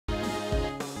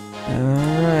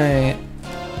Alright.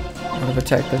 Would have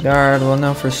attacked the guard. We'll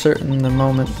know for certain the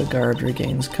moment the guard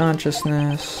regains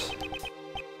consciousness.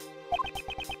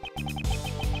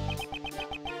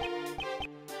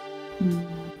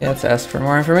 Yeah, let's ask for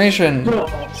more information.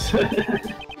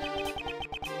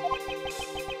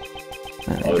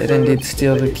 I did indeed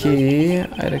steal the key.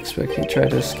 I'd expect he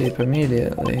tried to escape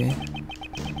immediately.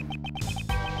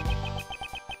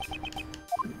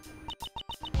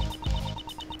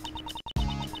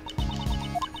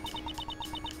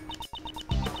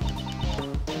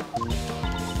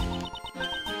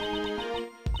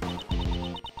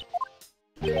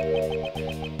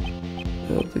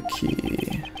 Build the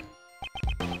key.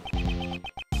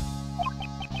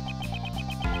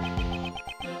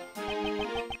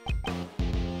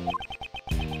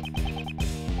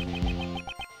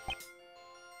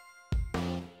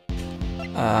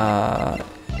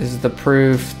 Is the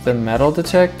proof the metal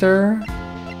detector?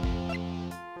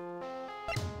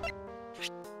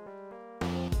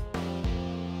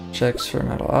 Checks for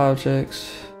metal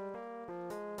objects.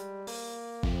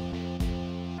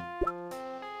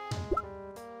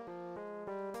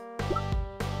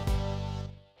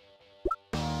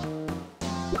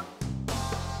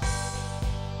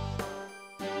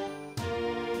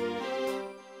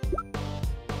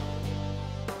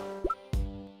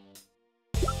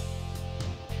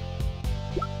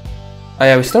 Oh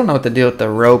yeah, we still don't know what to do with the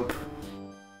rope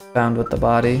found with the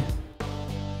body.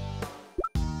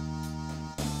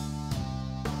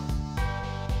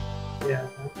 Yeah,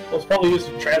 well, it's probably used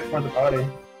to transport the body,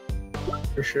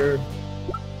 for sure.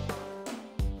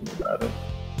 Think about it.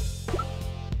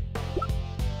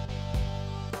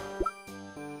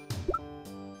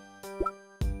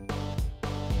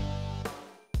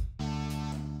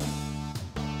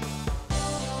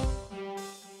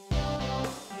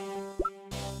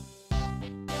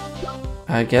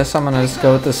 I guess I'm gonna just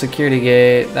go with the security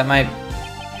gate. That might...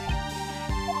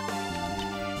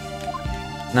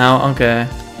 No? Okay.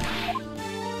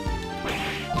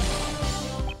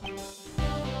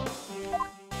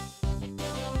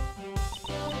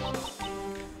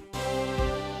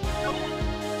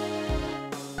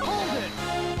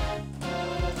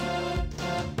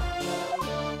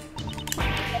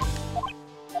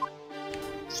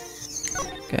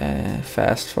 Okay,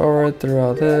 fast forward through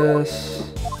all this.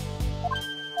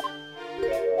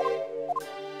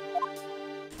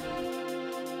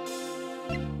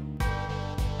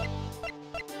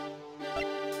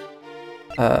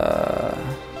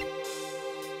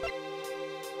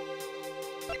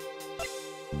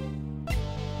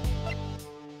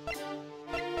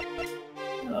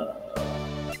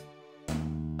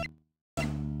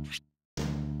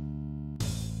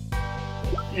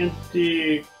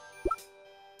 Empty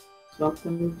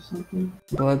something.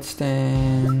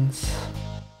 Bloodstains.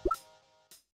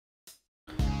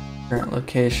 Current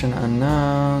location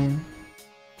unknown.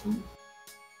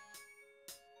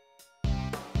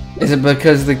 Is it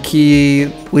because the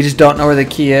key, we just don't know where the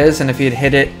key is, and if he had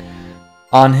hit it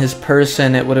on his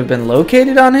person, it would have been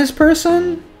located on his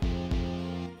person?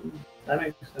 That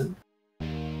makes sense.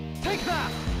 Take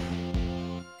that.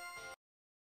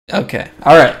 Okay,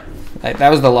 alright. That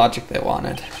was the logic they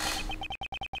wanted.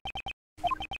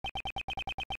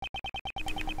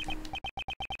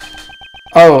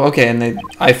 Oh, okay, and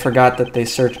I forgot that they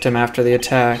searched him after the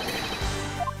attack.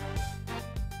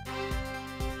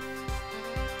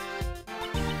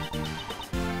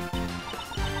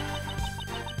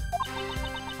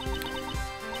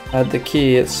 Had the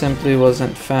key, it simply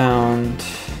wasn't found.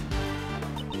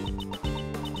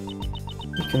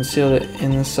 You concealed it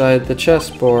inside the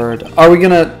chessboard. Are we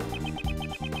gonna...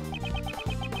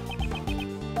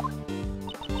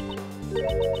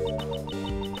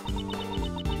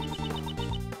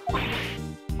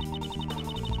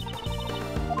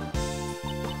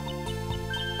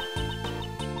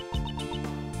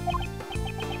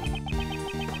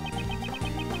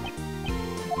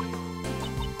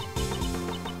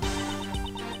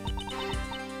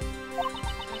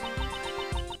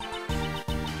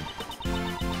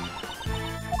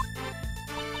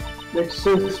 Makes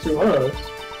sense to us.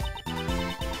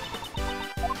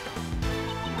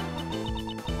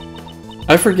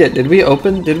 I forget, did we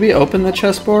open the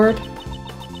chessboard?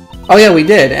 Oh yeah, we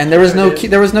did, and there was no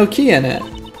key, in it.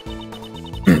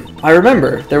 I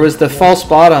remember, there was the false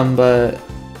bottom, but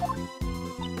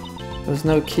there was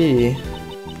no key.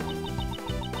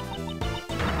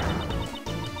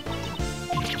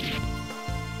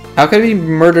 How could he be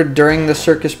murdered during the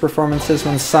circus performances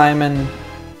when Simon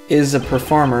is a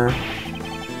performer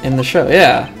in the show?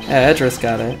 Yeah, Edgeworth's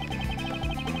got it.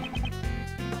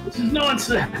 This is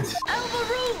nonsense.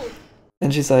 Overruled.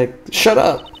 And she's like, shut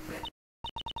up.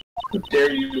 How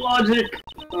dare you, logic?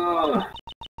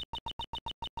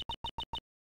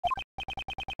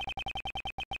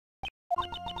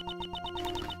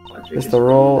 It's the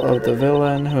role of the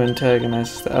villain who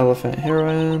antagonizes the elephant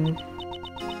heroine.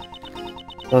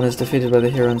 The villain is defeated by the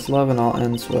heroine's love and all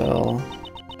ends well.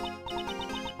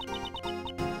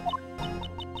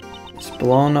 He's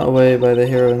blown away by the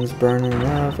heroine's burning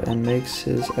love and makes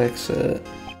his exit.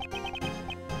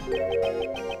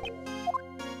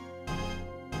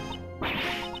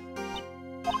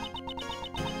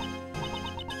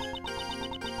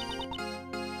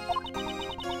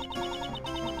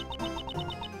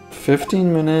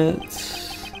 "15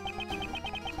 minutes.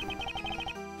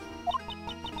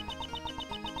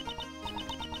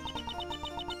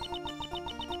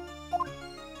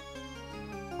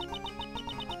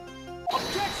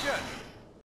 Objection!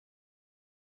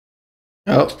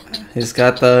 Oh, he's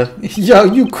got the... Yo,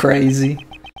 you crazy.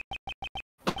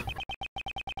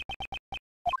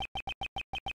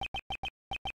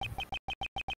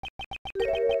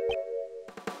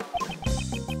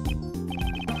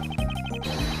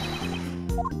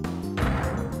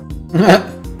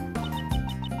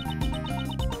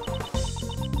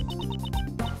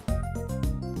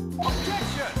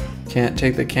 Can't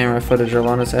take the camera footage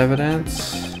alone as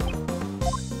evidence.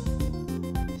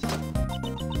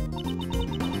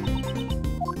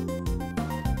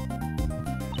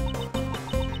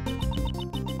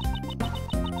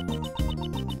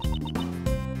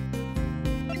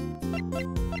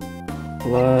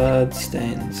 Blood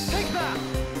stains. Take that!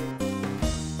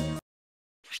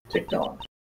 TikTok.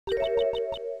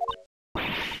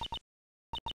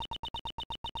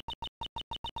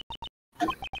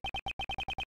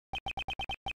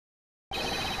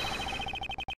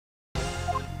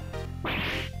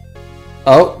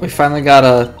 Oh, we finally got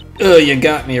a "Ugh, you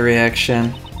got me"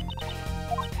 reaction.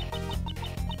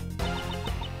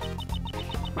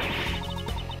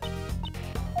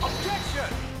 Objection!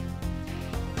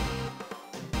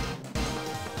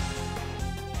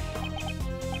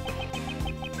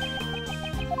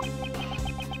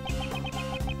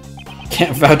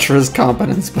 Can't vouch for his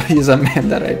competence, but he's a man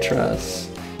that I trust.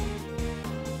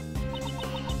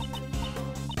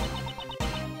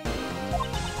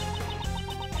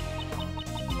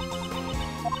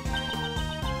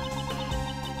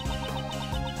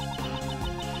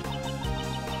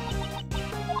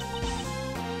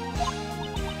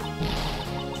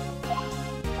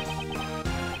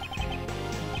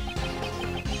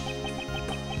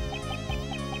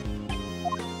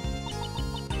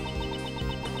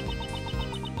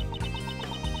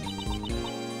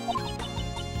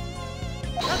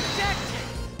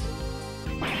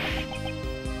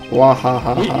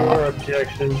 Wahahaha. Meet your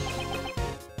objection.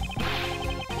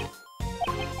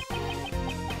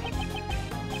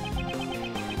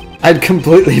 I'd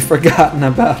completely forgotten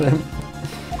about him.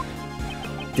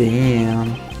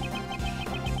 Damn.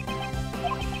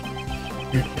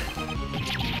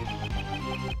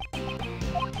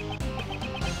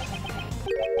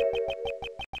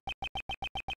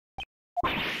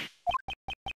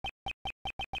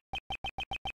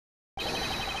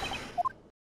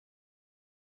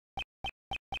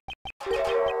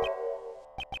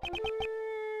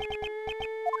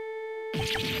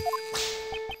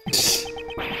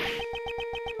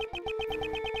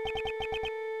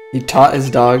 He taught his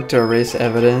dog to erase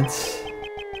evidence.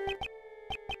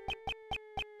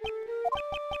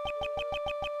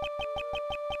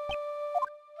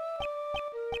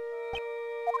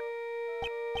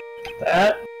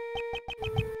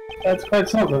 That's quite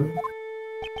something.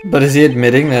 But is he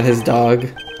admitting that his dog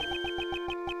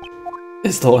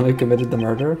is the one who committed the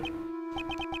murder?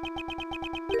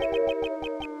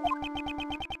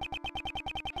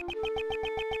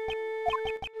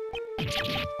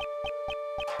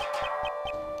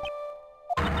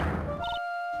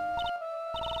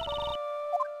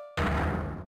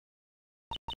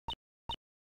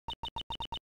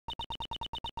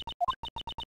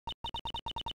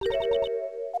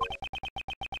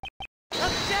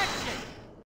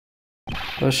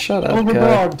 Oh, shut up,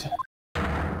 guy.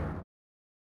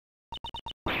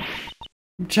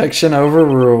 Objection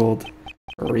overruled.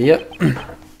 Yep.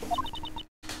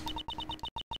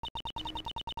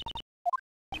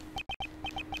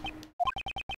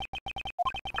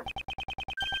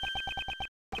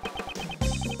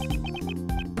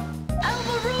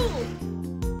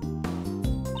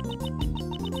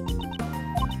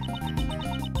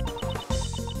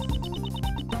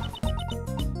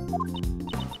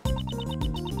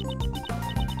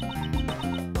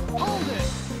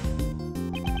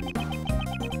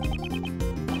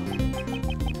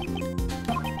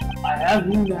 I have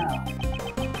you now.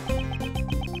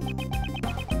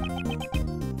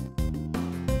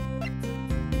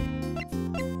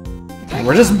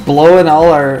 We're just blowing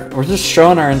we're just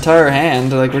showing our entire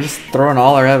hand, like we're just throwing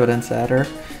all our evidence at her.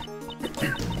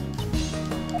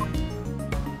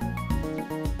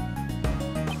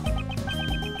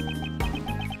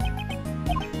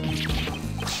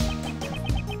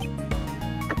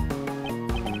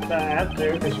 That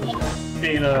there because she was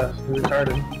being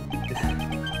retarded.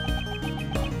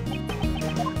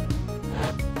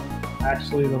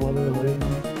 Actually, the one that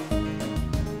lives.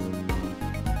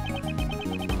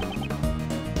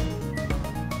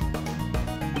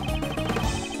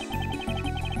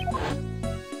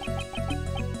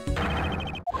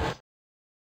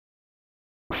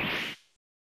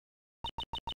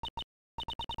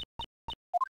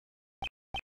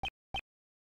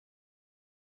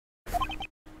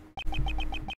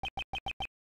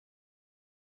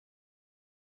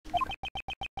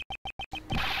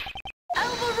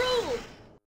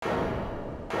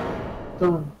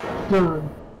 Dun, dun.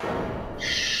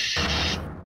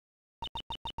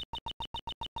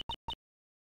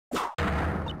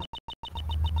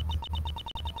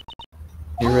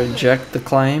 You reject the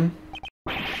claim?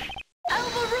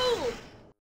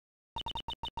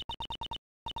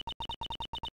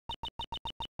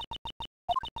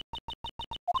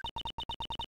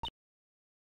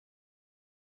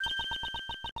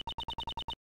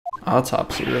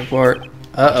 Autopsy report.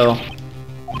 Uh-oh.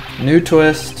 New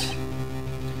twist.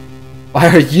 Why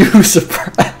are you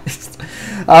surprised?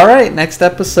 Alright, next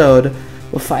episode,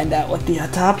 we'll find out what the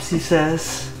autopsy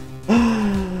says.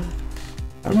 How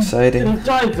exciting. Who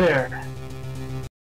died there?